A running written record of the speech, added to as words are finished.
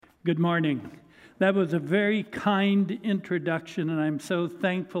Good morning. That was a very kind introduction, and I'm so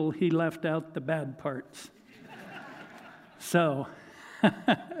thankful he left out the bad parts. So,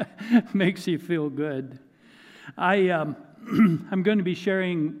 makes you feel good. I'm going to be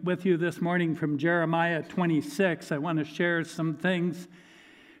sharing with you this morning from Jeremiah 26. I want to share some things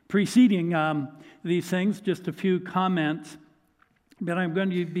preceding these things, just a few comments. But I'm going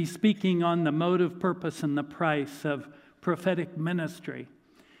to be speaking on the motive, purpose, and the price of prophetic ministry.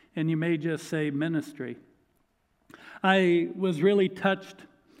 And you may just say ministry. I was really touched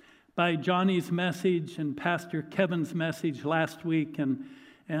by Johnny's message and Pastor Kevin's message last week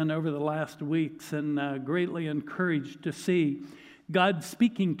and over the last weeks, and greatly encouraged to see God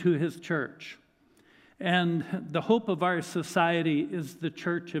speaking to His church. And the hope of our society is the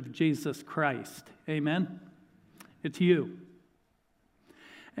church of Jesus Christ. Amen? It's you.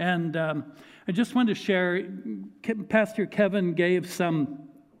 And I just want to share, Pastor Kevin gave some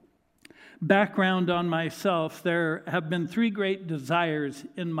background on myself. There have been three great desires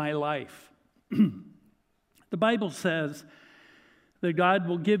in my life. The Bible says that God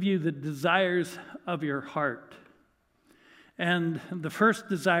will give you the desires of your heart. And the first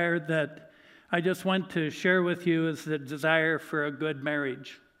desire that I just want to share with you is the desire for a good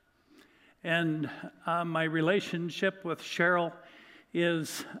marriage. And my relationship with Cheryl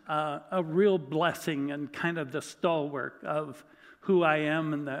is a real blessing and kind of the stalwart of who I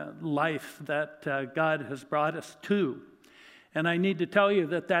am and the life that God has brought us to. And I need to tell you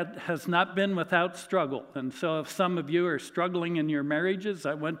that that has not been without struggle. And so if some of you are struggling in your marriages,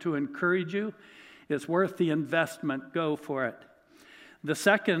 I want to encourage you. It's worth the investment. Go for it. The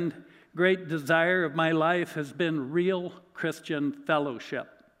second great desire of my life has been real Christian fellowship.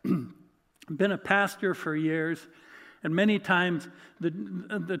 I've been a pastor for years, and many times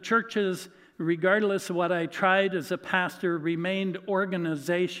the churches, regardless of what I tried as a pastor, remained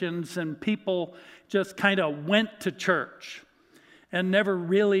organizations, and people just kind of went to church and never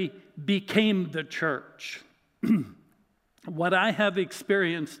really became the church. What I have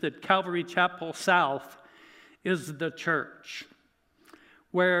experienced at Calvary Chapel South is the church,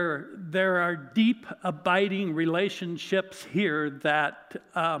 where there are deep, abiding relationships here that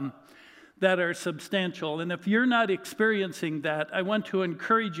are substantial. And if you're not experiencing that, I want to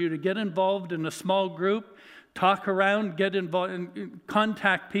encourage you to get involved in a small group, talk around, get involved, and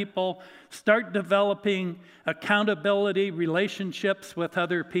contact people, start developing accountability relationships with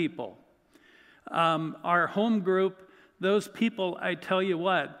other people. Our home group, those people, I tell you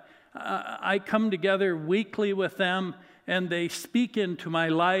what, I come together weekly with them, and they speak into my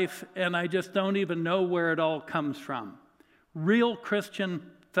life, and I just don't even know where it all comes from. Real Christian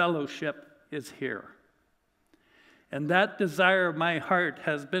fellowship is here. And that desire of my heart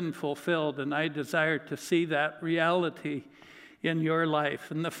has been fulfilled, and I desire to see that reality in your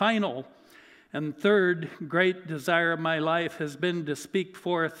life. And the final and third great desire of my life has been to speak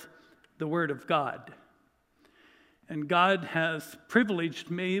forth the Word of God. And God has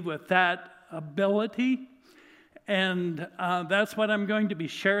privileged me with that ability, and that's what I'm going to be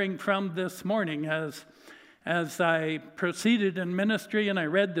sharing from this morning. As I proceeded in ministry and I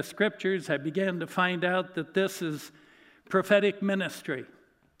read the scriptures, I began to find out that this is prophetic ministry,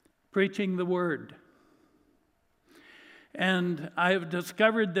 preaching the word. And I've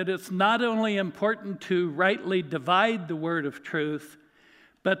discovered that it's not only important to rightly divide the word of truth,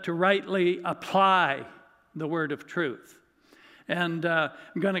 but to rightly apply the word of truth. And I'm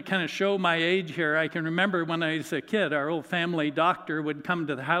going to kind of show my age here. I can remember when I was a kid, our old family doctor would come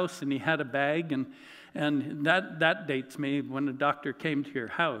to the house and he had a bag, and that dates me when the doctor came to your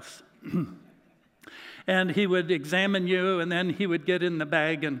house. And he would examine you, and then he would get in the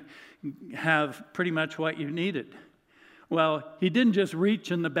bag and have pretty much what you needed. Well, he didn't just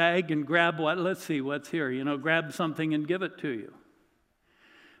reach in the bag and grab let's see what's here, grab something and give it to you.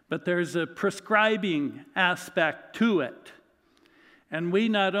 But there's a prescribing aspect to it. And we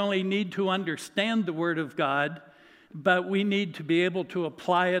not only need to understand the Word of God, but we need to be able to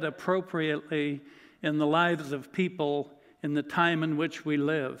apply it appropriately in the lives of people in the time in which we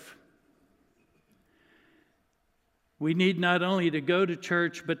live. We need not only to go to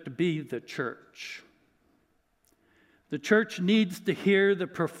church, but to be the church. The church needs to hear the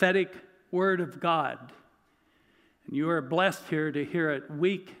prophetic word of God. And you are blessed here to hear it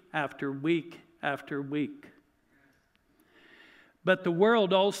week after week after week. But the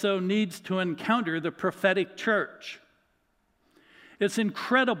world also needs to encounter the prophetic church. It's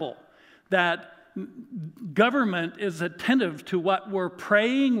incredible that government is attentive to what we're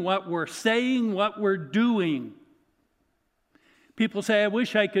praying, what we're saying, what we're doing. People say, I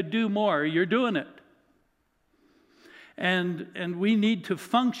wish I could do more. You're doing it. And we need to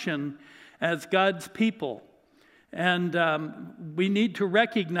function as God's people. And we need to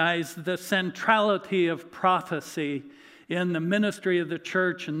recognize the centrality of prophecy in the ministry of the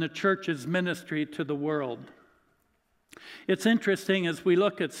church and the church's ministry to the world. It's interesting as we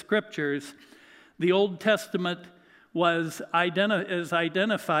look at scriptures, the Old Testament is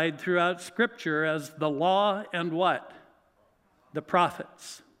identified throughout Scripture as the law and what? The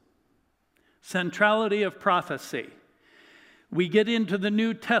prophets. Centrality of prophecy. We get into the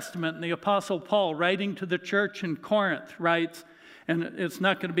New Testament, and the Apostle Paul, writing to the church in Corinth, writes, and it's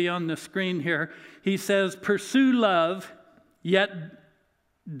not going to be on the screen here, he says, "Pursue love, yet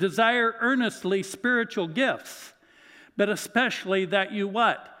desire earnestly spiritual gifts, but especially that you"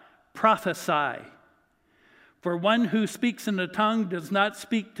 what? "Prophesy. For one who speaks in a tongue does not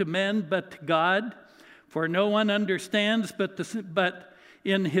speak to men, but to God. For no one understands, but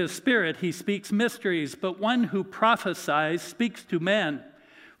in his spirit he speaks mysteries. But one who prophesies speaks to men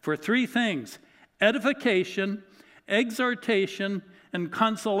for three things: edification, exhortation, and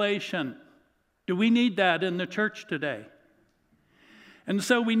consolation." Do we need that in the church today? And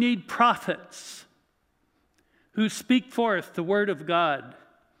so we need prophets who speak forth the word of God.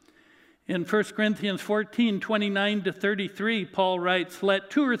 In 1 Corinthians 14, 29-33, Paul writes, "Let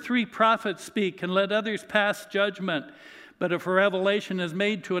 2 or 3 prophets speak, and let others pass judgment. But if a revelation is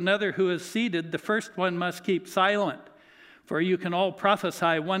made to another who is seated, the first one must keep silent. For you can all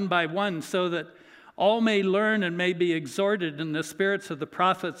prophesy one by one, so that all may learn and may be exhorted, and the spirits of the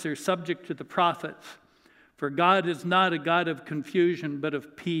prophets are subject to the prophets. For God is not a God of confusion, but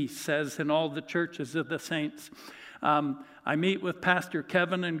of peace, as in all the churches of the saints." I meet with Pastor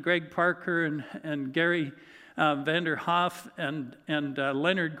Kevin and Greg Parker and Gary Vanderhoff and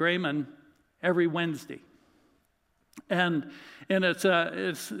Leonard Grayman every Wednesday. And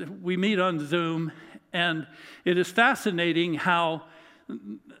we meet on Zoom, and it is fascinating how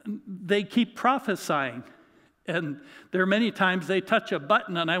they keep prophesying. And there are many times they touch a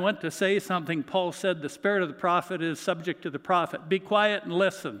button, and I want to say something. Paul said the spirit of the prophet is subject to the prophet. Be quiet and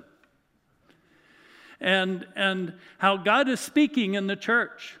listen. And how God is speaking in the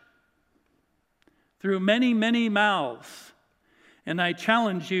church through many, many mouths. And I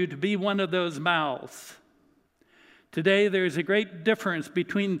challenge you to be one of those mouths. Today, there's a great difference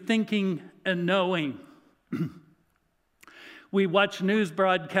between thinking and knowing. We watch news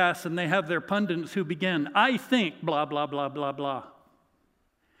broadcasts, and they have their pundits who begin, "I think, blah, blah, blah, blah, blah."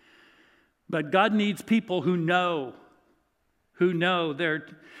 But God needs people who know.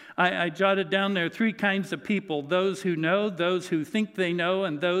 I jotted down there 3 kinds of people: those who know, those who think they know,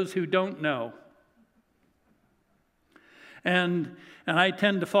 and those who don't know. And I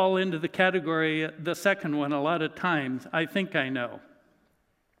tend to fall into the category, the second one, a lot of times. I think I know.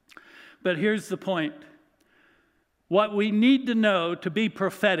 But here's the point. What we need to know to be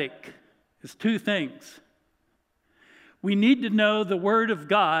prophetic is 2 things. We need to know the Word of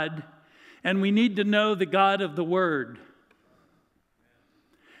God, and we need to know the God of the Word.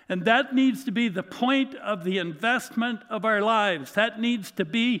 And that needs to be the point of the investment of our lives. That needs to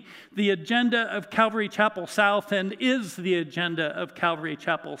be the agenda of Calvary Chapel South, and is the agenda of Calvary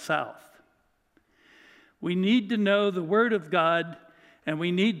Chapel South. We need to know the Word of God, and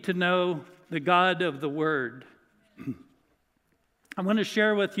we need to know the God of the Word. I want to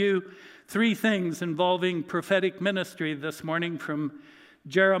share with you 3 things involving prophetic ministry this morning from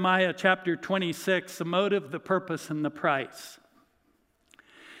Jeremiah chapter 26, the motive, the purpose, and the price.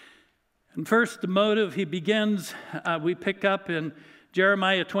 And first, the motive, we pick up in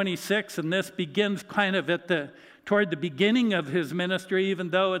Jeremiah 26, and this begins kind of toward the beginning of his ministry,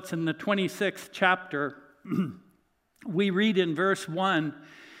 even though it's in the 26th chapter. We read in verse 1,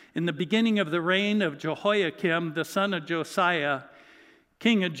 "In the beginning of the reign of Jehoiakim, the son of Josiah,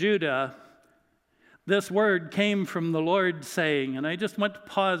 king of Judah, this word came from the Lord, saying," and I just want to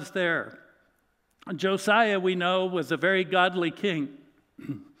pause there. Josiah, we know, was a very godly king.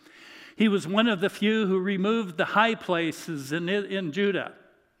 He was one of the few who removed the high places in Judah.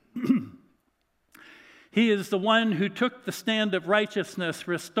 He is the one who took the stand of righteousness,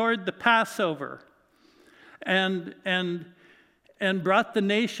 restored the Passover, and brought the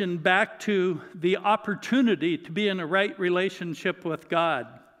nation back to the opportunity to be in a right relationship with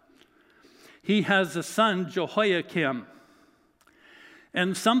God. He has a son, Jehoiakim,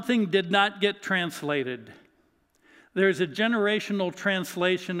 and something did not get translated. There's a generational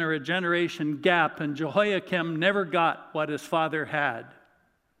translation or a generation gap, and Jehoiakim never got what his father had.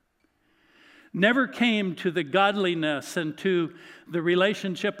 Never came to the godliness and to the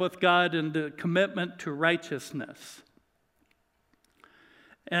relationship with God and the commitment to righteousness.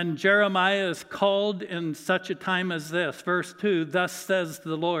 And Jeremiah is called in such a time as this. Verse 2, thus says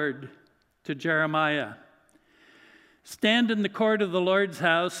the Lord to Jeremiah, stand in the court of the Lord's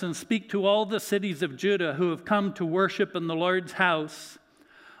house and speak to all the cities of Judah who have come to worship in the Lord's house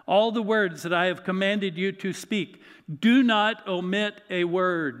all the words that I have commanded you to speak. Do not omit a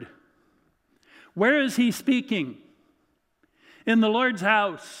word. Where is he speaking? In the Lord's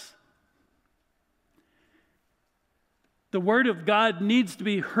house. The word of God needs to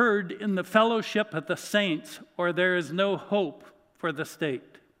be heard in the fellowship of the saints, or there is no hope for the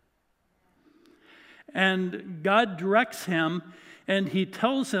state. And God directs him, and he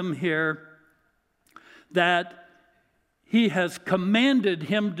tells him here that he has commanded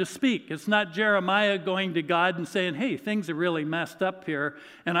him to speak. It's not Jeremiah going to God and saying, hey, things are really messed up here,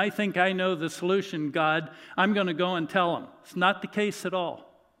 and I think I know the solution, God. I'm going to go and tell him. It's not the case at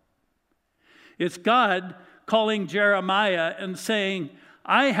all. It's God calling Jeremiah and saying,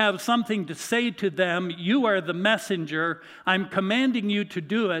 I have something to say to them. You are the messenger. I'm commanding you to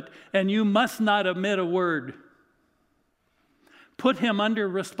do it, and you must not omit a word. Put him under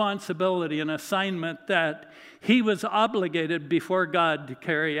responsibility, an assignment that he was obligated before God to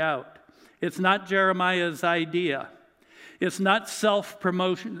carry out. It's not Jeremiah's idea. It's not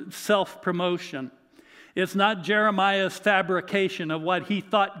self-promotion. It's not Jeremiah's fabrication of what he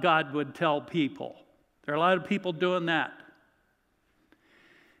thought God would tell people. There are a lot of people doing that.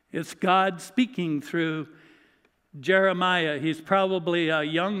 It's God speaking through Jeremiah. He's probably a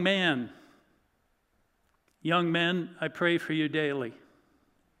young man. Young men, I pray for you daily.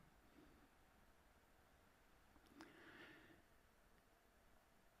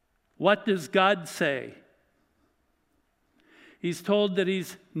 What does God say? He's told that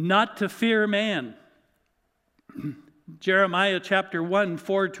he's not to fear man. Jeremiah chapter 1,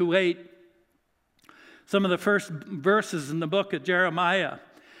 4-8. Some of the first verses in the book of Jeremiah.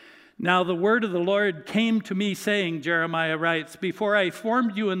 Now the word of the Lord came to me saying, Jeremiah writes, before I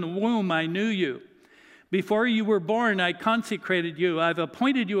formed you in the womb, I knew you. Before you were born, I consecrated you. I've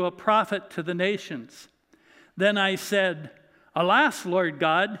appointed you a prophet to the nations. Then I said, alas, Lord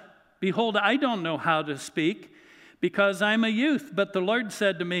God, behold, I don't know how to speak, because I'm a youth. But the Lord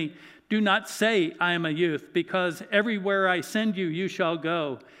said to me, do not say I am a youth, because everywhere I send you, you shall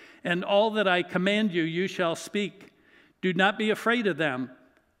go, and all that I command you, you shall speak. Do not be afraid of them,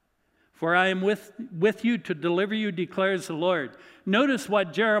 for I am with you to deliver you, declares the Lord. Notice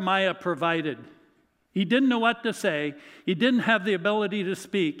what Jeremiah provided. He didn't know what to say. He didn't have the ability to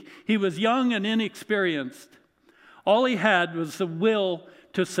speak. He was young and inexperienced. All he had was the will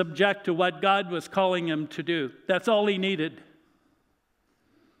to subject to what God was calling him to do. That's all he needed.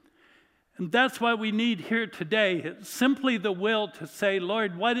 And that's what we need here today. It's simply the will to say,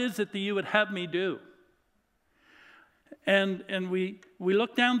 Lord, what is it that you would have me do? And we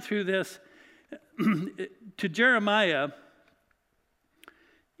look down through this to Jeremiah.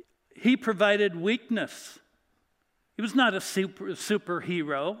 He provided weakness. He was not a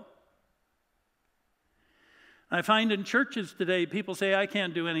superhero. I find in churches today, people say, I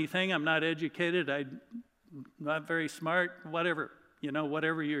can't do anything. I'm not educated. I'm not very smart. Whatever. You know,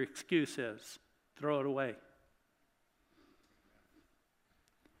 whatever your excuse is, throw it away.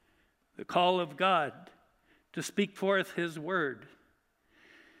 The call of God to speak forth his word.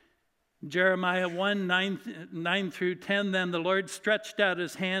 Jeremiah 1, 9-10, then the Lord stretched out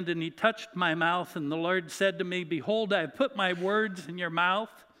his hand and he touched my mouth, and the Lord said to me, behold, I have put my words in your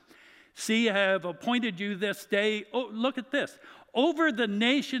mouth. See, I have appointed you this day, oh, look at this, over the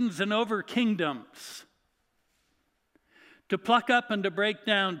nations and over kingdoms, to pluck up and to break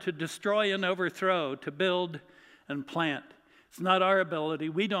down, to destroy and overthrow, to build and plant. It's not our ability.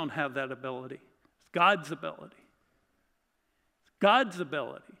 We don't have that ability. It's God's ability. It's God's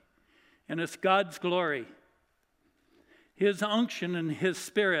ability. And it's God's glory. His unction and his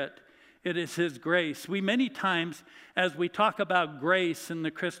spirit, it is his grace. We many times, as we talk about grace in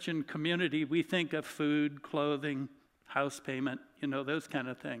the Christian community, we think of food, clothing, house payment, you know, those kind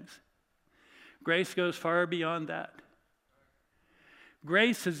of things. Grace goes far beyond that.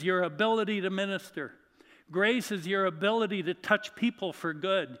 Grace is your ability to minister. Grace is your ability to touch people for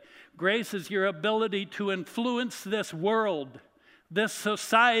good. Grace is your ability to influence this world, this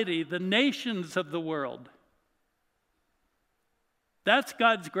society, the nations of the world. That's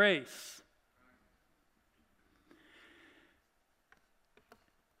God's grace.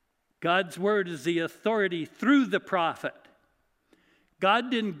 God's word is the authority through the prophet. God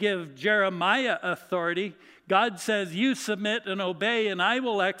didn't give Jeremiah authority. God says, you submit and obey, and I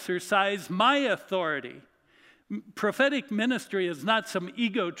will exercise my authority. Prophetic ministry is not some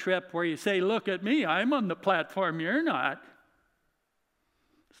ego trip where you say, look at me, I'm on the platform, you're not.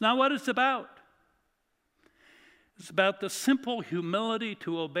 It's not what it's about. It's about the simple humility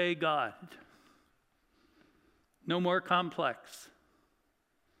to obey God. No more complex.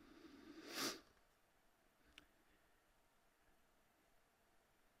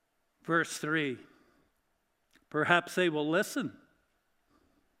 Verse 3, perhaps they will listen,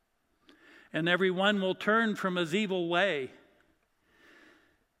 and everyone will turn from his evil way,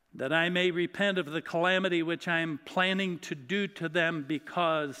 that I may repent of the calamity which I am planning to do to them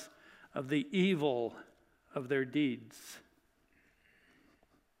because of the evil of their deeds.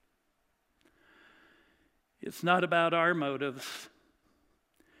 It's not about our motives.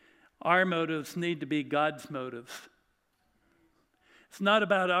 Our motives need to be God's motives. It's not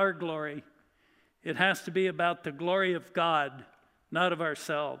about our glory. It has to be about the glory of God, not of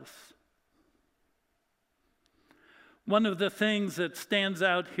ourselves. One of the things that stands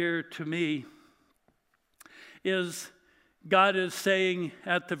out here to me is God is saying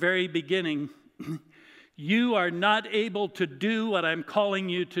at the very beginning, you are not able to do what I'm calling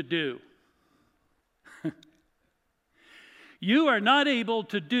you to do. You are not able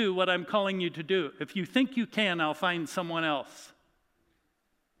to do what I'm calling you to do. If you think you can, I'll find someone else.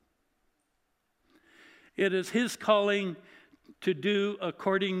 It is his calling to do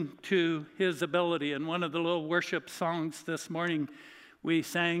according to his ability. In one of the little worship songs this morning, we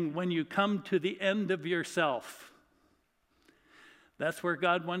sang, when you come to the end of yourself, that's where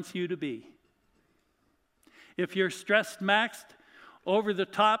God wants you to be. If you're stressed, maxed, over the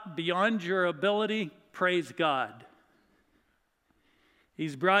top, beyond your ability, praise God.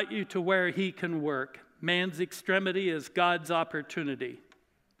 He's brought you to where he can work. Man's extremity is God's opportunity.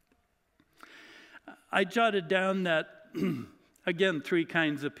 I jotted down that, again, 3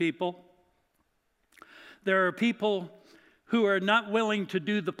 kinds of people. There are people who are not willing to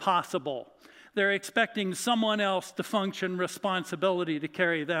do the possible. They're expecting someone else to function responsibility to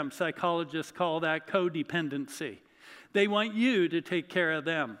carry them. Psychologists call that codependency. They want you to take care of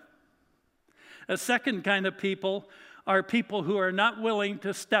them. A second kind of people are people who are not willing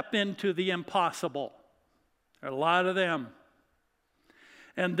to step into the impossible. There are a lot of them.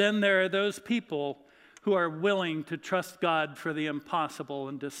 And then there are those people who are willing to trust God for the impossible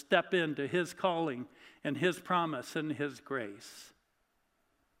and to step into his calling and his promise and his grace.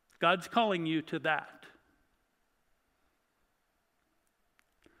 God's calling you to that.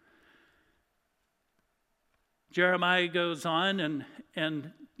 Jeremiah goes on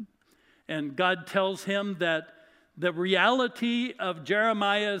and God tells him that the reality of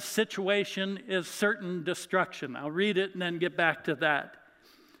Jeremiah's situation is certain destruction. I'll read it and then get back to that.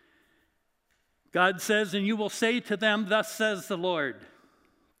 God says, and you will say to them, thus says the Lord.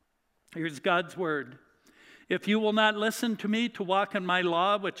 Here's God's word. If you will not listen to me to walk in my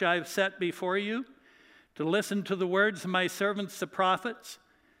law, which I have set before you, to listen to the words of my servants, the prophets,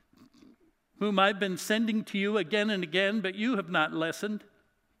 whom I've been sending to you again and again, but you have not listened,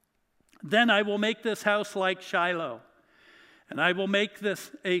 then I will make this house like Shiloh, and I will make this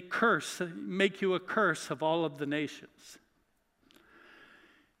a curse, make you a curse of all of the nations.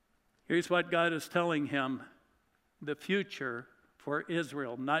 Here's what God is telling him, the future for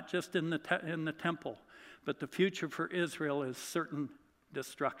Israel, not just in the temple, but the future for Israel is certain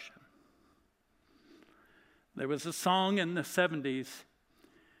destruction. There was a song in the 70s,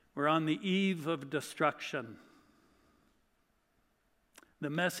 we're on the eve of destruction. The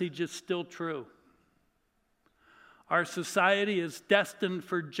message is still true. Our society is destined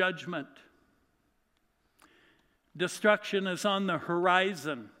for judgment. Destruction is on the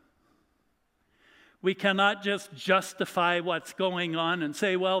horizon. We cannot just justify what's going on and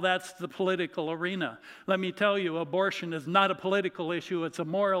say, well, that's the political arena. Let me tell you, abortion is not a political issue, it's a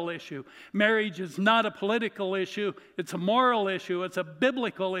moral issue. Marriage is not a political issue, it's a moral issue, it's a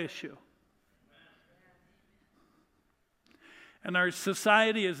biblical issue. And our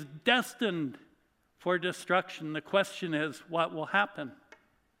society is destined for destruction. The question is, what will happen?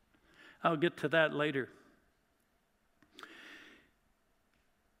 I'll get to that later.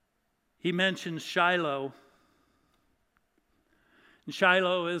 He mentions Shiloh. And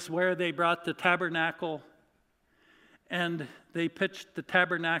Shiloh is where they brought the tabernacle, and they pitched the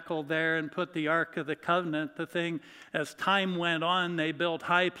tabernacle there and put the Ark of the Covenant. The thing, as time went on, they built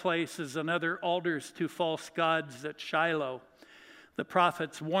high places and other altars to false gods at Shiloh. The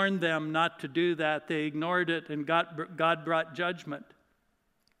prophets warned them not to do that. They ignored it, and God brought judgment.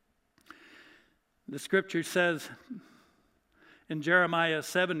 The scripture says in Jeremiah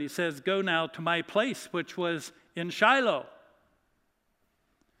 7, he says, go now to my place, which was in Shiloh.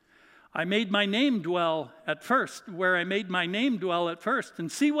 I made my name dwell at first, where I made my name dwell at first,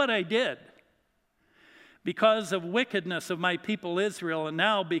 and see what I did. because of wickedness of my people Israel, and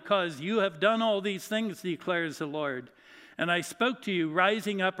now because you have done all these things, declares the Lord. And I spoke to you,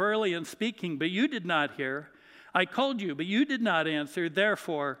 rising up early and speaking, but you did not hear. I called you, but you did not answer.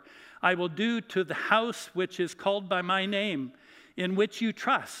 Therefore, I will do to the house which is called by my name, in which you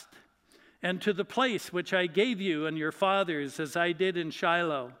trust, and to the place which I gave you and your fathers, as I did in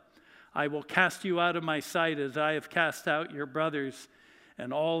Shiloh. I will cast you out of my sight, as I have cast out your brothers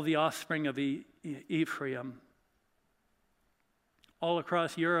and all the offspring of Ephraim. All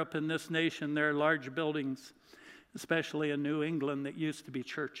across Europe and this nation, there are large buildings, especially in New England, that used to be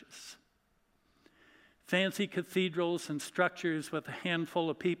churches. Fancy cathedrals and structures with a handful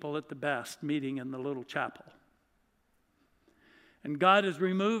of people at the best meeting in the little chapel. And God has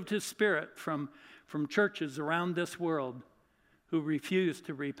removed his spirit from churches around this world who refuse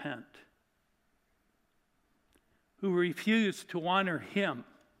to repent, who refuse to honor him.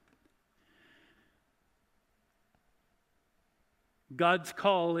 God's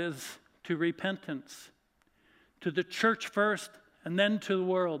call is to repentance, to the church first and then to the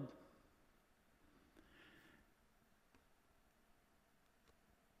world.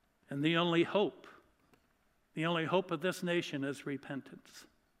 And the only hope of this nation is repentance.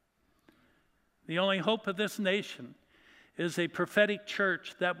 The only hope of this nation is a prophetic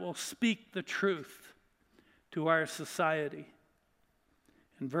church that will speak the truth to our society.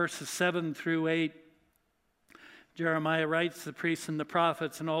 In verses 7 through 8, Jeremiah writes, the priests and the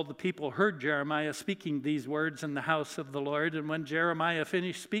prophets and all the people heard Jeremiah speaking these words in the house of the Lord. And when Jeremiah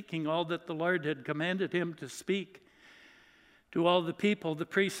finished speaking all that the Lord had commanded him to speak to all the people, the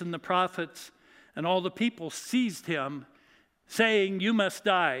priests and the prophets and all the people seized him, saying, "You must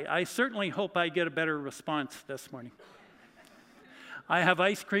die." I certainly hope I get a better response this morning. I have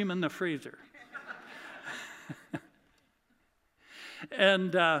ice cream in the freezer.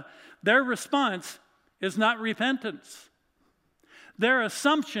 And their response is not repentance. Their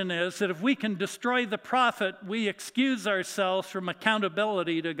assumption is that if we can destroy the prophet, we excuse ourselves from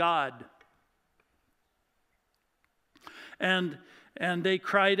accountability to God. And they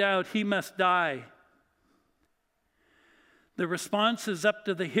cried out, "He must die." The response is up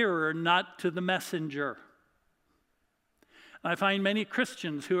to the hearer, not to the messenger. I find many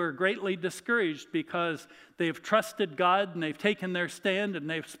Christians who are greatly discouraged because they've trusted God and they've taken their stand and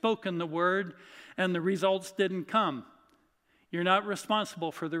they've spoken the word and the results didn't come. You're not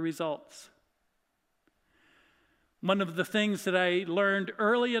responsible for the results. One of the things that I learned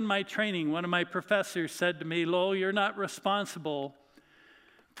early in my training, one of my professors said to me, "Lowell, you're not responsible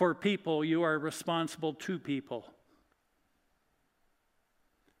for people, you are responsible to people."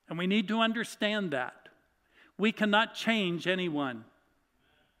 And we need to understand that. We cannot change anyone.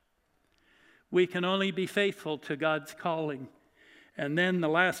 We can only be faithful to God's calling. And then the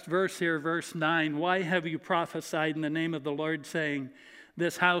last verse here, verse 9, "Why have you prophesied in the name of the Lord, saying,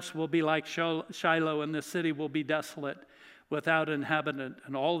 this house will be like Shiloh, and the city will be desolate, without inhabitant?"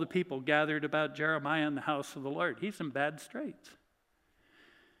 And all the people gathered about Jeremiah in the house of the Lord. He's in bad straits.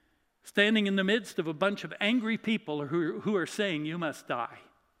 Standing in the midst of a bunch of angry people who are saying, "You must die."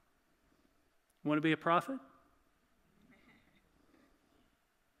 Want to be a prophet?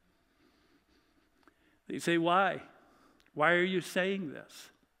 You say, why? Why are you saying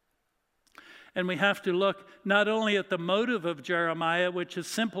this? And we have to look not only at the motive of Jeremiah, which is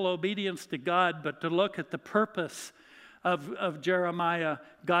simple obedience to God, but to look at the purpose of Jeremiah,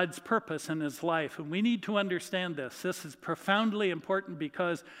 God's purpose in his life. And we need to understand this. This is profoundly important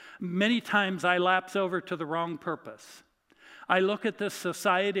because many times I lapse over to the wrong purpose. I look at this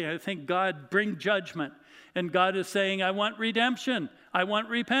society and I think, God, bring judgment. And God is saying, I want redemption. I want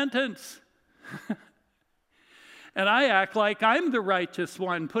repentance. And I act like I'm the righteous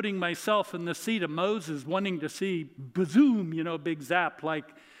one, putting myself in the seat of Moses, wanting to see, bazoom, big zap,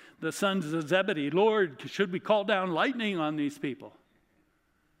 like the sons of Zebedee. "Lord, should we call down lightning on these people?"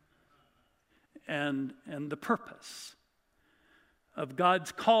 And the purpose of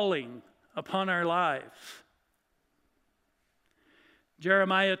God's calling upon our lives.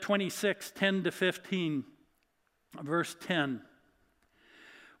 Jeremiah 26, 10 to 15, verse 10.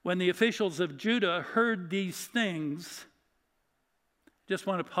 "When the officials of Judah heard these things," just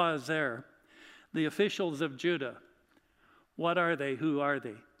want to pause there. The officials of Judah, what are they? Who are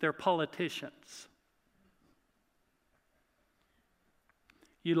they? They're politicians.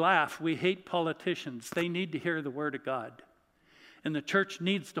 You laugh, we hate politicians. They need to hear the word of God. And the church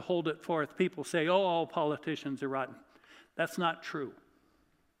needs to hold it forth. People say, "Oh, all politicians are rotten." That's not true.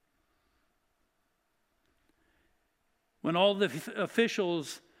 When all the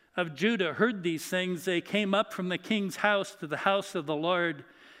officials of Judah heard these things, they came up from the king's house to the house of the Lord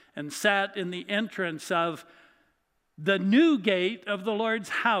and sat in the entrance of the new gate of the Lord's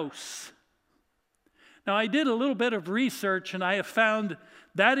house. Now, I did a little bit of research, and I have found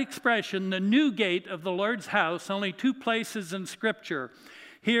that expression, the new gate of the Lord's house, only 2 places in Scripture.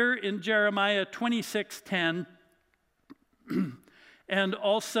 Here in Jeremiah 26:10, and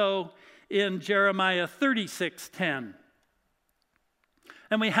also in Jeremiah 36:10.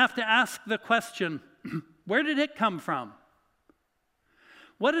 And we have to ask the question, where did it come from?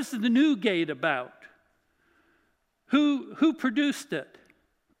 What is the new gate about? Who produced it?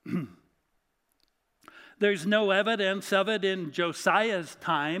 There's no evidence of it in Josiah's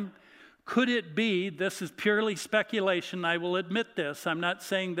time. Could it be, this is purely speculation, I will admit this, I'm not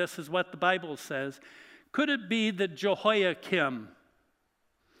saying this is what the Bible says. Could it be that Jehoiakim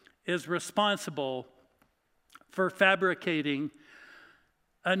is responsible for fabricating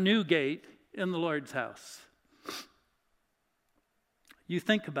a new gate in the Lord's house? You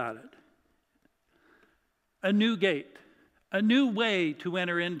think about it. A new gate, a new way to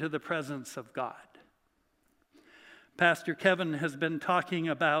enter into the presence of God. Pastor Kevin has been talking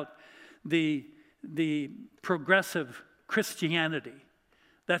about the progressive Christianity.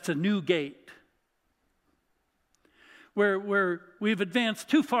 That's a new gate. Where we've advanced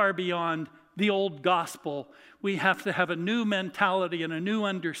too far beyond the old gospel. We have to have a new mentality and a new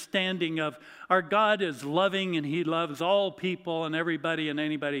understanding of our God is loving and He loves all people and everybody and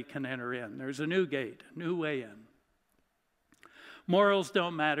anybody can enter in. There's a new gate, a new way in. Morals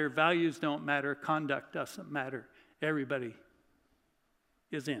don't matter, values don't matter, conduct doesn't matter. Everybody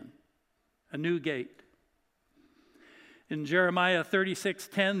is in. A new gate. In Jeremiah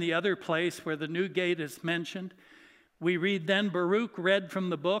 36:10, the other place where the new gate is mentioned, we read, "Then Baruch read from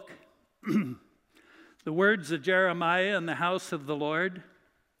the book the words of Jeremiah in the house of the Lord."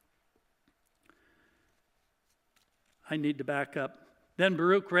 I need to back up. "Then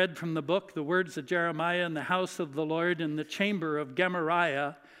Baruch read from the book the words of Jeremiah in the house of the Lord in the chamber of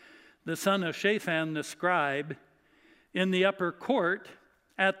Gemariah, the son of Shaphan the scribe, in the upper court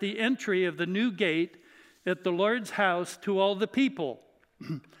at the entry of the new gate at the Lord's house to all the people."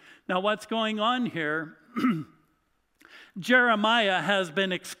 Now what's going on here? Jeremiah has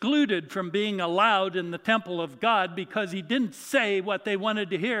been excluded from being allowed in the temple of God because he didn't say what they wanted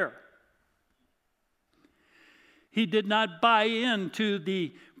to hear. He did not buy into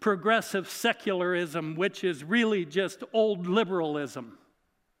the progressive secularism, which is really just old liberalism,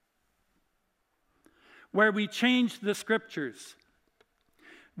 where we changed the scriptures.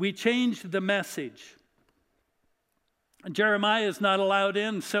 We changed the message. Jeremiah is not allowed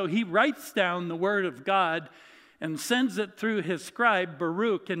in, so he writes down the word of God and sends it through his scribe,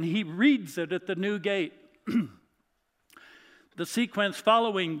 Baruch, and he reads it at the new gate. The sequence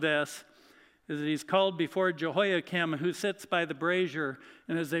following this is that he's called before Jehoiakim, who sits by the brazier,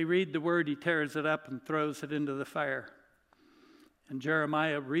 and as they read the word, he tears it up and throws it into the fire. And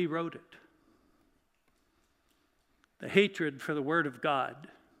Jeremiah rewrote it. The hatred for the word of God.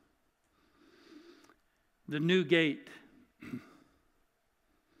 The new gate.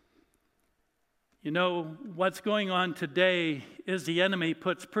 You know, what's going on today is the enemy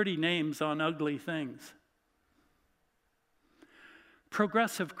puts pretty names on ugly things.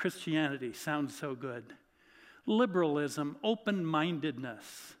 Progressive Christianity sounds so good. Liberalism,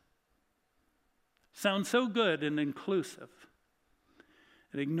 open-mindedness sounds so good and inclusive.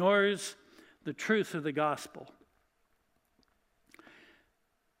 It ignores the truth of the gospel.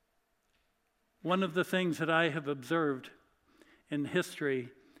 One of the things that I have observed in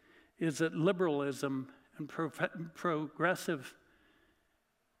history is that liberalism and progressive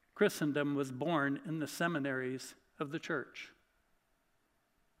Christendom was born in the seminaries of the church.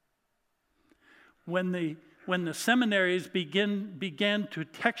 When the seminaries began to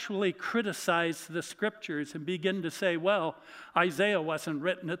textually criticize the scriptures and begin to say, well, Isaiah wasn't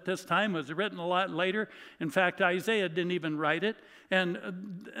written at this time, it was written a lot later. In fact, Isaiah didn't even write it.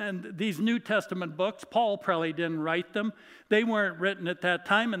 And these New Testament books, Paul probably didn't write them. They weren't written at that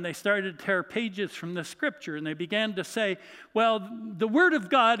time, and they started to tear pages from the scripture. And they began to say, well, the Word of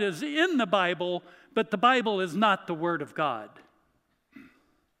God is in the Bible, but the Bible is not the Word of God.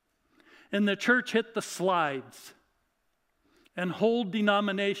 And the church hit the slides, and whole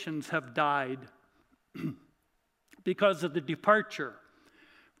denominations have died because of the departure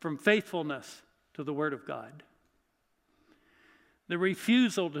from faithfulness to the Word of God. The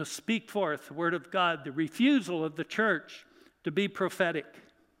refusal to speak forth the Word of God, the refusal of the church to be prophetic,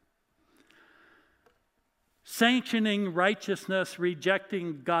 sanctioning righteousness,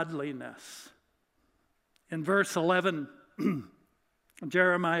 rejecting godliness. In verse 11,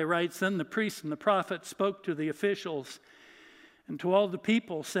 Jeremiah writes, "Then the priests and the prophets spoke to the officials And to all the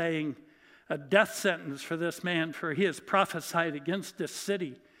people saying, a death sentence for this man, for he has prophesied against this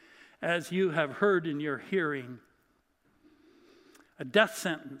city, as you have heard in your hearing. A death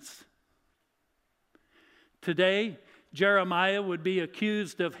sentence. Today, Jeremiah would be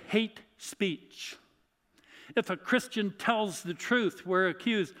accused of hate speech. If a Christian tells the truth, we're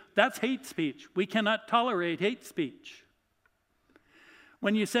accused. That's hate speech. We cannot tolerate hate speech.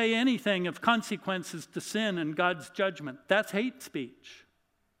 When you say anything of consequences to sin and God's judgment, that's hate speech.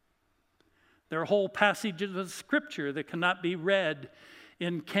 There are whole passages of Scripture that cannot be read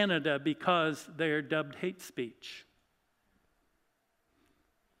in Canada because they are dubbed hate speech.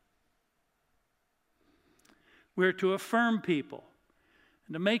 We're to affirm people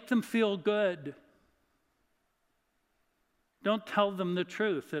and to make them feel good. Don't tell them the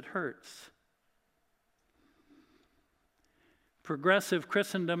truth, it hurts. Progressive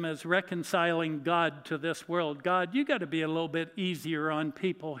Christendom is reconciling God to this world. God, you got to be a little bit easier on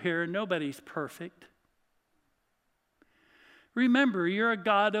people here. Nobody's perfect. Remember, you're a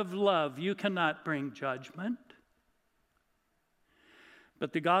God of love. You cannot bring judgment.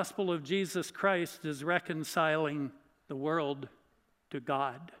 But the gospel of Jesus Christ is reconciling the world to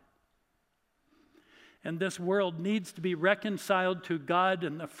God. And this world needs to be reconciled to God,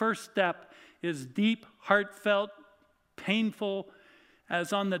 and the first step is deep, heartfelt, painful,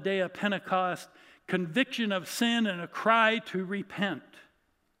 as on the day of Pentecost, conviction of sin and a cry to repent.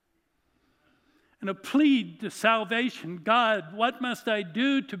 And a plea to salvation. God, what must I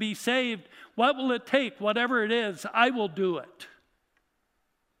do to be saved? What will it take? Whatever it is, I will do it.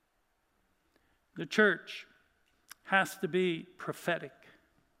 The church has to be prophetic.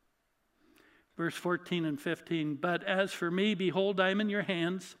 Verse 14 and 15, but as for me, behold, I am in your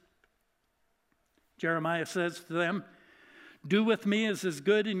hands. Jeremiah says to them, do with me as is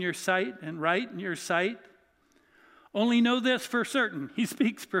good in your sight and right in your sight. Only know this for certain. He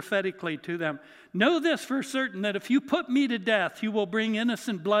speaks prophetically to them. Know this for certain, that if you put me to death, you will bring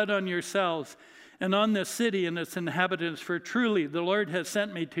innocent blood on yourselves and on this city and its inhabitants. For truly the Lord has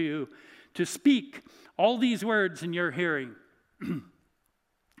sent me to you to speak all these words in your hearing.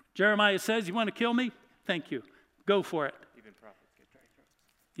 Jeremiah says, you want to kill me? Thank you. Go for it. Even prophets get dry throats.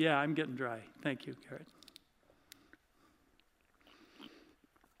 Yeah, I'm getting dry. Thank you, Garrett.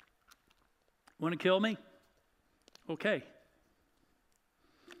 Want to kill me? Okay.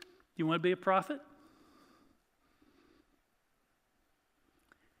 You want to be a prophet?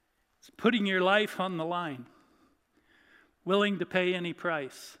 It's putting your life on the line, willing to pay any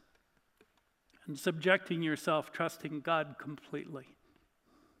price, and subjecting yourself, trusting God completely.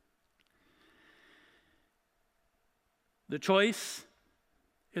 The choice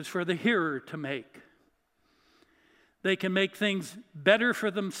is for the hearer to make. They can make things better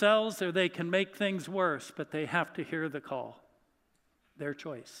for themselves or they can make things worse, but they have to hear the call. Their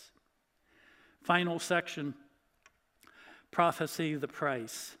choice. Final section, prophecy, the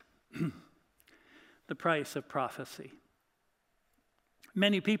price. The price of prophecy.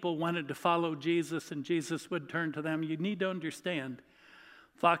 Many people wanted to follow Jesus, and Jesus would turn to them. You need to understand,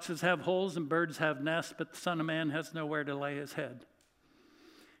 foxes have holes and birds have nests, but the Son of Man has nowhere to lay his head.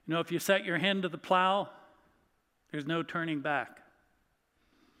 You know, if you set your hand to the plow, there's no turning back.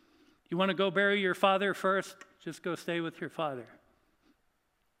 You want to go bury your father first? Just go stay with your father.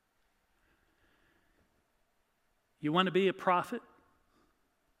 You want to be a prophet?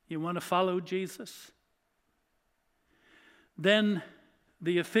 You want to follow Jesus? Then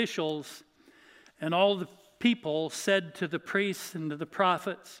the officials and all the people said to the priests and to the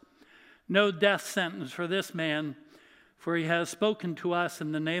prophets, no death sentence for this man, for he has spoken to us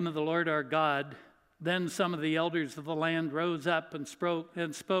in the name of the Lord our God. Then some of the elders of the land rose up and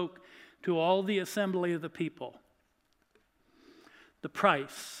spoke to all the assembly of the people. The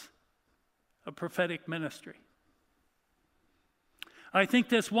price of prophetic ministry. I think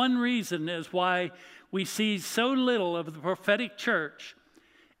this one reason is why we see so little of the prophetic church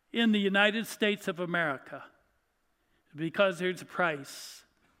in the United States of America, because there's a price.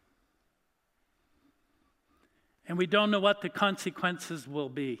 And we don't know what the consequences will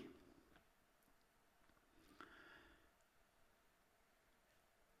be.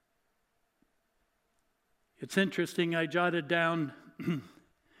 It's interesting, I jotted down,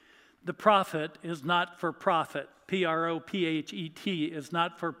 the prophet is not for profit. P-R-O-P-H-E-T is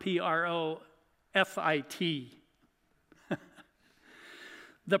not for P-R-O-F-I-T.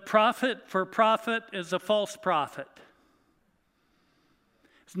 The prophet for profit is a false prophet.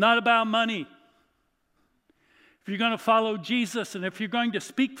 It's not about money. If you're going to follow Jesus and if you're going to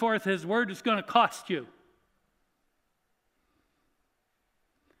speak forth his word, it's going to cost you.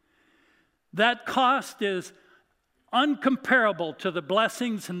 That cost is uncomparable to the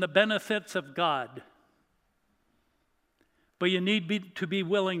blessings and the benefits of God. But you need to be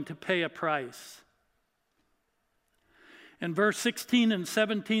willing to pay a price. In verse 16 and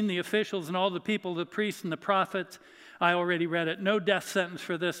 17, the officials and all the people, the priests and the prophets, I already read it, no death sentence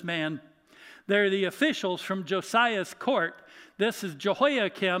for this man. They're the officials from Josiah's court. This is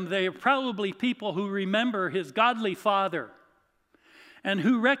Jehoiakim. They are probably people who remember his godly father and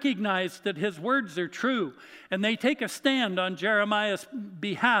who recognize that his words are true. And they take a stand on Jeremiah's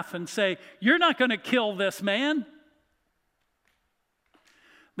behalf and say, you're not going to kill this man.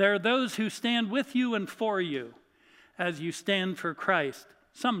 There are those who stand with you and for you as you stand for Christ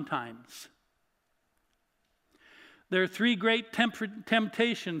sometimes. There are three great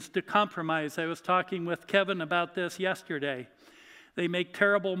temptations to compromise. I was talking with Kevin about this yesterday. They make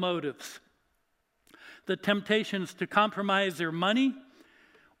terrible motives. The temptations to compromise are money,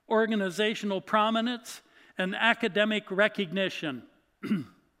 organizational prominence, and academic recognition.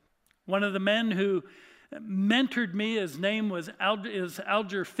 One of the men who mentored me, his name is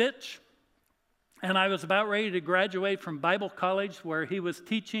Alger Fitch, and I was about ready to graduate from Bible college where he was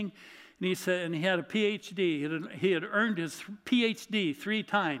teaching. And he said, and he had a PhD. He had earned his PhD 3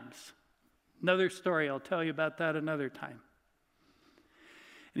 times. Another story, I'll tell you about that another time.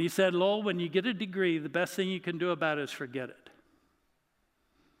 And he said, Lowell, when you get a degree, the best thing you can do about it is forget it.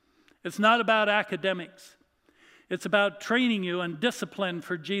 It's not about academics. It's about training you and discipline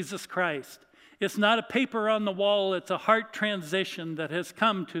for Jesus Christ. It's not a paper on the wall. It's a heart transition that has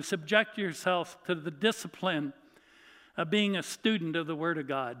come to subject yourself to the discipline of being a student of the Word of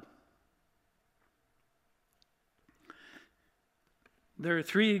God. There are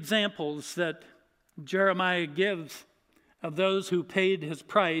 3 examples that Jeremiah gives of those who paid his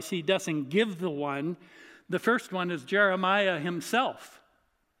price. He doesn't give the one. The first one is Jeremiah himself.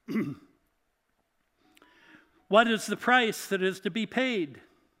 What is the price that is to be paid?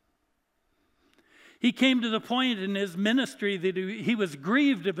 He came to the point in his ministry that he was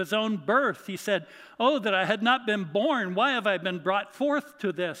grieved of his own birth. He said, oh, that I had not been born. Why have I been brought forth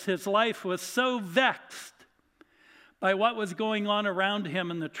to this? His life was so vexed by what was going on around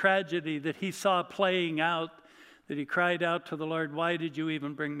him and the tragedy that he saw playing out, that he cried out to the Lord, why did you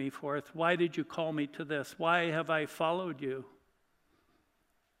even bring me forth? Why did you call me to this? Why have I followed you?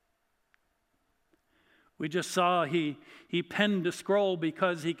 We just saw he penned a scroll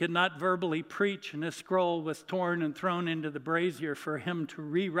because he could not verbally preach, and his scroll was torn and thrown into the brazier for him to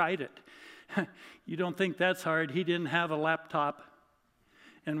rewrite it. You don't think that's hard? He didn't have a laptop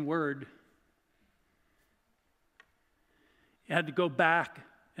and Word. He had to go back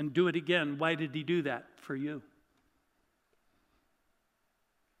and do it again. Why did he do that? For you.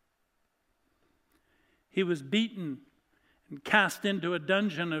 He was beaten and cast into a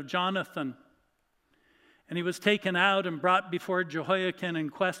dungeon of Jonathan. And he was taken out and brought before Jehoiakim and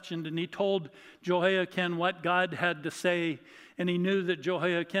questioned. And he told Jehoiakim what God had to say. And he knew that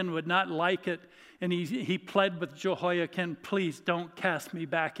Jehoiakim would not like it. And he pled with Jehoiakim, please don't cast me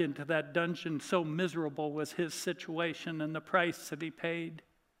back into that dungeon. So miserable was his situation and the price that he paid.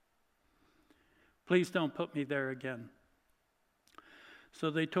 Please don't put me there again. So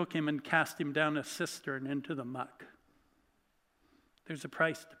they took him and cast him down a cistern into the muck. There's a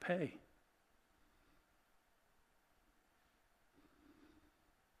price to pay.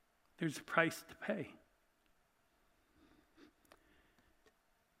 There's a price to pay.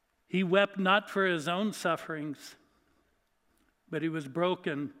 He wept not for his own sufferings, but he was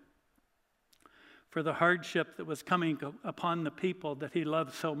broken for the hardship that was coming upon the people that he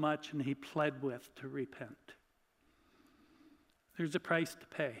loved so much and he pled with to repent. There's a price to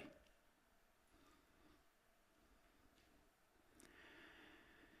pay.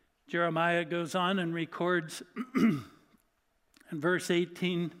 Jeremiah goes on and records in verse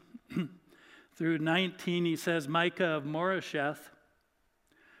 18 through 19, he says, Micah of Moresheth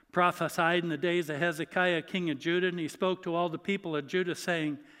prophesied in the days of Hezekiah, king of Judah, and he spoke to all the people of Judah,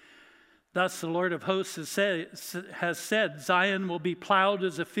 saying, thus the Lord of hosts has said, Zion will be plowed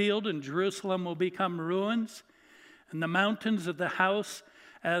as a field, and Jerusalem will become ruins, and the mountains of the house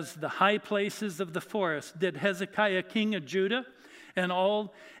as the high places of the forest. Did Hezekiah, king of Judah, and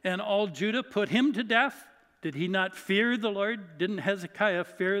all Judah put him to death? Did he not fear the Lord? Didn't Hezekiah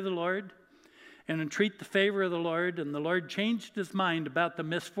fear the Lord and entreat the favor of the Lord? And the Lord changed his mind about the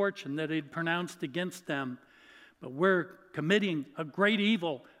misfortune that he'd pronounced against them. But we're committing a great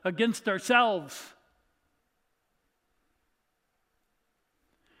evil against ourselves.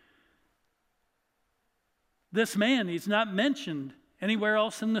 This man, he's not mentioned anywhere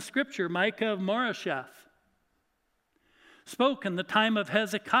else in the scripture. Micah of Moresheth spoke in the time of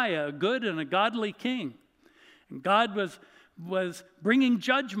Hezekiah, a good and a godly king. And God was bringing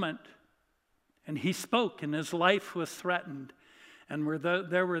judgment. And he spoke, and his life was threatened. And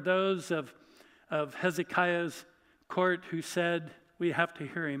there were those of Hezekiah's court who said, we have to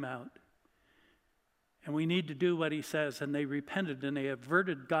hear him out. And we need to do what he says. And they repented, and they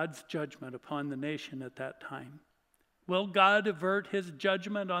averted God's judgment upon the nation at that time. Will God avert his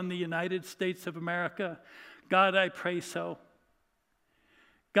judgment on the United States of America? God, I pray so.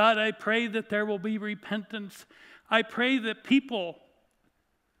 God, I pray that there will be repentance. I pray that people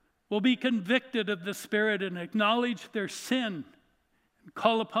will be convicted of the Spirit and acknowledge their sin and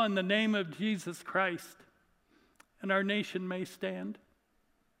call upon the name of Jesus Christ, and our nation may stand.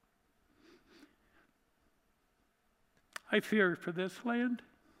 I fear for this land.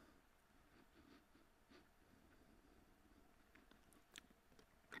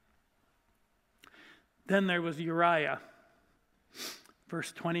 Then there was Uriah,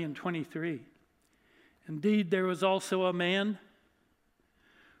 verse 20 and 23. Indeed, there was also a man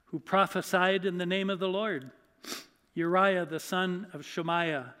who prophesied in the name of the Lord, Uriah the son of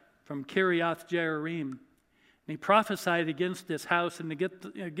Shemaiah from Kiriath Jearim. And he prophesied against this house and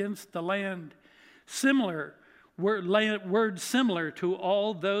against the land, words similar to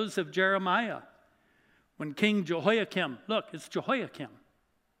all those of Jeremiah. When King Jehoiakim, look, it's Jehoiakim,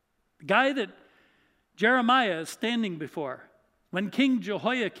 the guy that Jeremiah is standing before. When King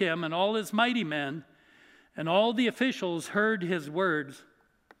Jehoiakim and all his mighty men and all the officials heard his words,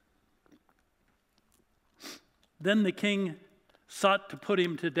 then the king sought to put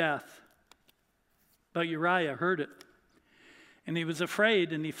him to death. But Uriah heard it, and he was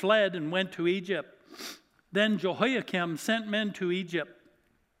afraid, and he fled and went to Egypt. Then Jehoiakim sent men to Egypt.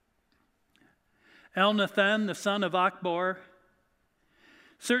 Elnathan, the son of Achbor,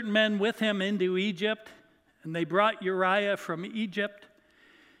 certain men with him into Egypt, and they brought Uriah from Egypt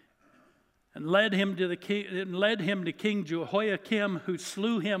and led him to King Jehoiakim, who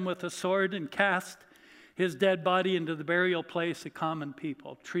slew him with a sword and cast his dead body into the burial place of common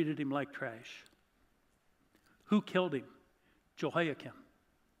people, treated him like trash. Who killed him? Jehoiakim.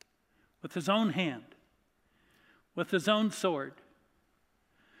 With his own hand, with his own sword.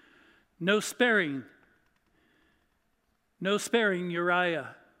 No sparing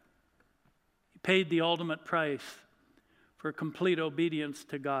Uriah. He paid the ultimate price for complete obedience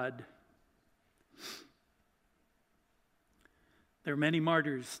to God. There are many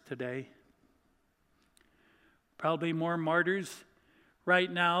martyrs today. Probably more martyrs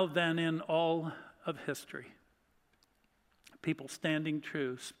right now than in all of history. People standing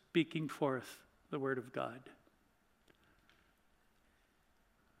true, speaking forth the word of God.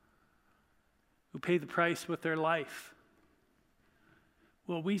 Who pay the price with their life.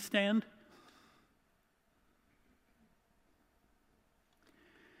 Will we stand?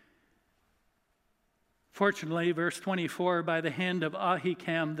 Fortunately, verse 24, by the hand of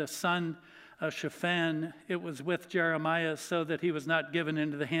Ahikam, the son of Shaphan, it was with Jeremiah, so that he was not given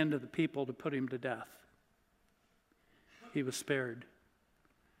into the hand of the people to put him to death. He was spared.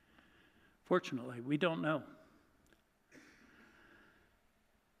 Fortunately, we don't know.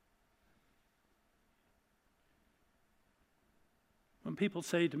 When people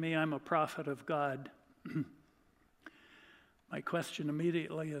say to me, I'm a prophet of God, my question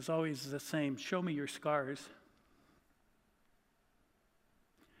immediately is always the same. Show me your scars.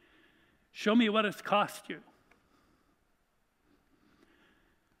 Show me what it's cost you.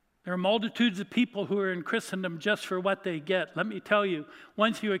 There are multitudes of people who are in Christendom just for what they get. Let me tell you,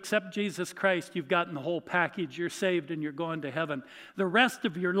 once you accept Jesus Christ, you've gotten the whole package. You're saved and you're going to heaven. The rest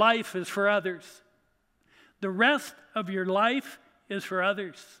of your life is for others. The rest of your life is for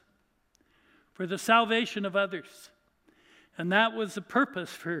others, for the salvation of others. And that was the purpose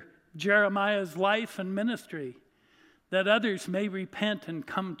for Jeremiah's life and ministry, that others may repent and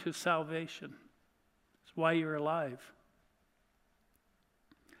come to salvation. That's why you're alive.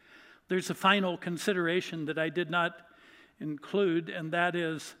 There's a final consideration that I did not include, and that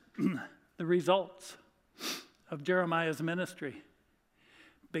is the results of Jeremiah's ministry.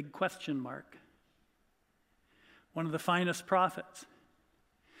 Big question mark. One of the finest prophets.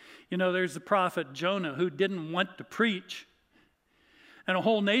 You know, there's the prophet Jonah who didn't want to preach, and a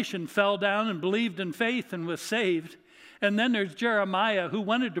whole nation fell down and believed in faith and was saved. And then there's Jeremiah who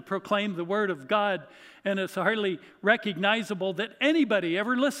wanted to proclaim the word of God, and it's hardly recognizable that anybody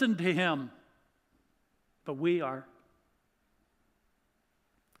ever listened to him. But we are.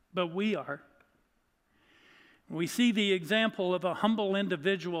 We see the example of a humble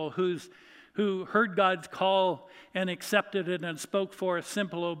individual who heard God's call and accepted it and spoke forth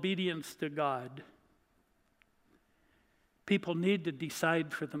simple obedience to God. People need to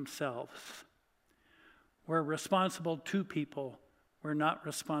decide for themselves We're responsible to people. We're not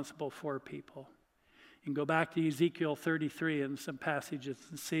responsible for people. You can go back to Ezekiel 33 and some passages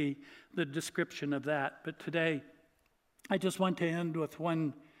and see the description of that. But today, I just want to end with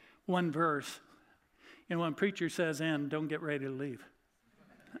one verse. You know, when a preacher says end, don't get ready to leave.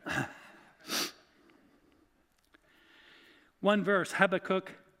 One verse,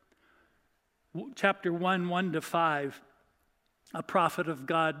 Habakkuk, chapter 1, 1-5. A prophet of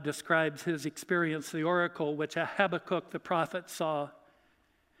God describes his experience, the oracle which Habakkuk the prophet saw.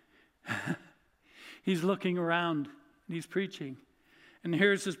 He's looking around and he's preaching. And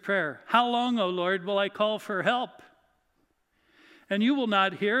here's his prayer. How long, O Lord, will I call for help? And you will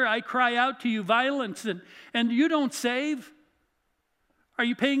not hear. I cry out to you violence, and you don't save. Are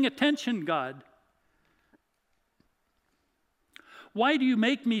you paying attention, God? Why do you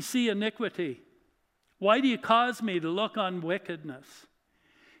make me see iniquity? Why do you cause me to look on wickedness?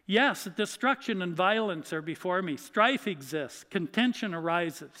 Yes, destruction and violence are before me. Strife exists. Contention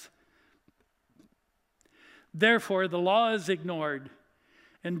arises. Therefore, the law is ignored,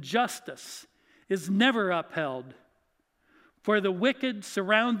 and justice is never upheld. For the wicked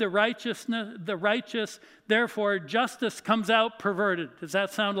surround the righteous, therefore justice comes out perverted. Does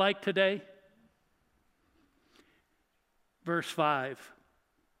that sound like today? Verse 5,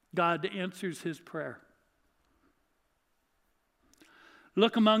 God answers his prayer.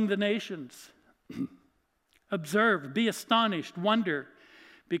 Look among the nations. Observe, be astonished, wonder,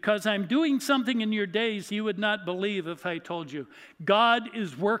 because I'm doing something in your days you would not believe if I told you. God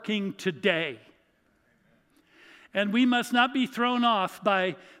is working today. And we must not be thrown off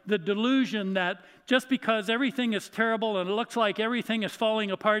by the delusion that just because everything is terrible and it looks like everything is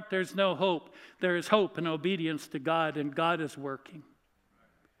falling apart, there's no hope. There is hope and obedience to God, and God is working.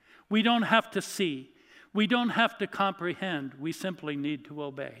 We don't have to see. We don't have to comprehend. We simply need to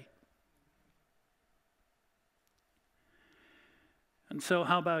obey. And so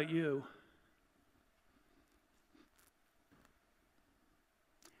how about you?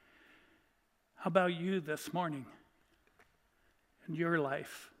 How about you this morning in your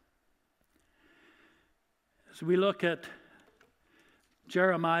life? As we look at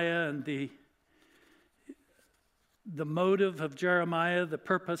Jeremiah and the motive of Jeremiah, the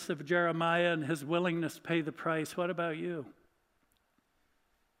purpose of Jeremiah, and his willingness to pay the price, what about you?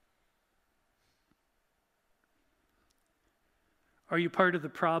 Are you part of the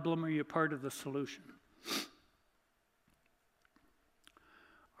problem or are you part of the solution?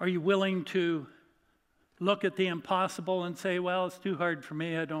 Are you willing to look at the impossible and say, well, it's too hard for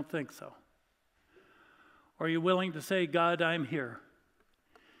me, I don't think so? Or are you willing to say, God, I'm here,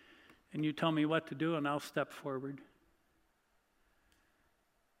 and you tell me what to do and I'll step forward?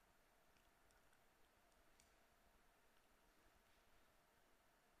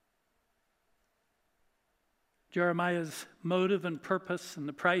 Jeremiah's motive and purpose and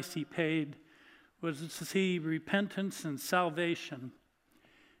the price he paid was to see repentance and salvation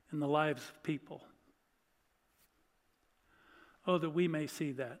in the lives of people. Oh, that we may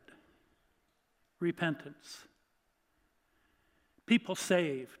see that. Repentance. People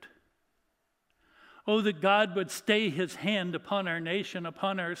saved. Oh, that God would stay his hand upon our nation,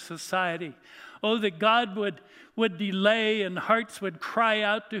 upon our society. Oh, that God would delay and hearts would cry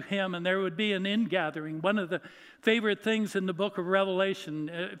out to him and there would be an ingathering. One of the favorite things in the book of Revelation,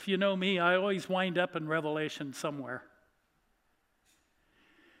 if you know me, I always wind up in Revelation somewhere.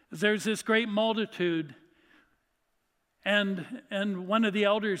 There's this great multitude, and one of the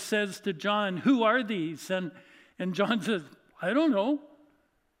elders says to John, who are these? And John says, I don't know.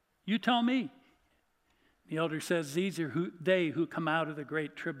 You tell me. The elder says, these are they who come out of the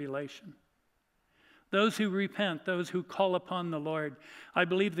great tribulation. Those who repent, those who call upon the Lord. I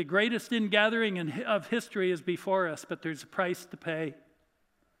believe the greatest ingathering of history is before us, but there's a price to pay.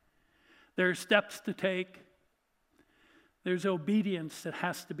 There are steps to take. There's obedience that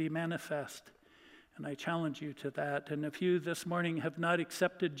has to be manifest. And I challenge you to that. And if you this morning have not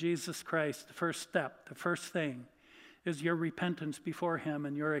accepted Jesus Christ, the first step, the first thing, is your repentance before him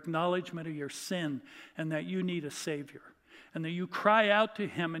and your acknowledgement of your sin and that you need a Savior. And that you cry out to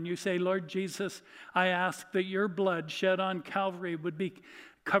him and you say, Lord Jesus, I ask that your blood shed on Calvary would be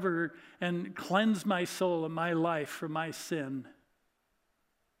covered and cleanse my soul and my life from my sin,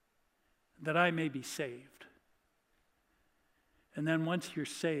 that I may be saved. And then once you're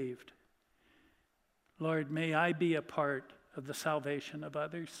saved, Lord, may I be a part of the salvation of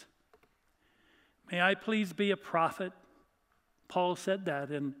others. May I please be a prophet. Paul said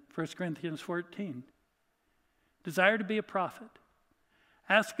that in 1 Corinthians 14. Desire to be a prophet.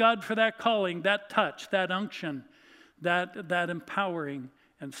 Ask God for that calling, that touch, that unction, that empowering,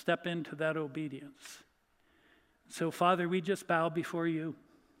 and step into that obedience. So, Father, we just bow before you.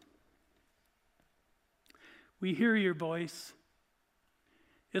 We hear your voice.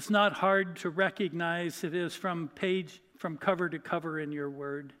 It's not hard to recognize it is from cover to cover in your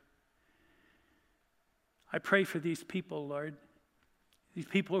word. I pray for these people, Lord, these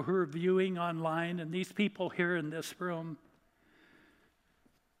people who are viewing online and these people here in this room.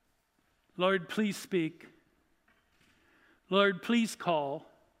 Lord, please speak. Lord, please call.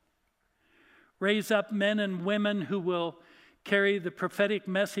 Raise up men and women who will carry the prophetic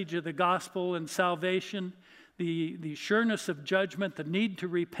message of the gospel and salvation, the sureness of judgment, the need to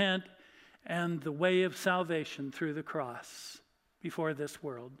repent, and the way of salvation through the cross before this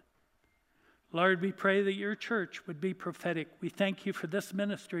world. Lord, we pray that your church would be prophetic. We thank you for this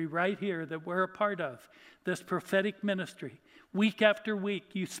ministry right here that we're a part of, this prophetic ministry. Week after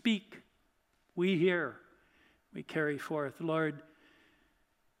week, you speak. We hear. We carry forth. Lord,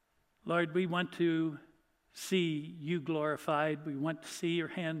 we want to see you glorified. We want to see your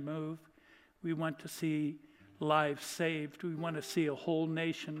hand move. We want to see lives saved. We want to see a whole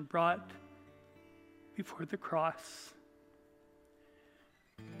nation brought before the cross.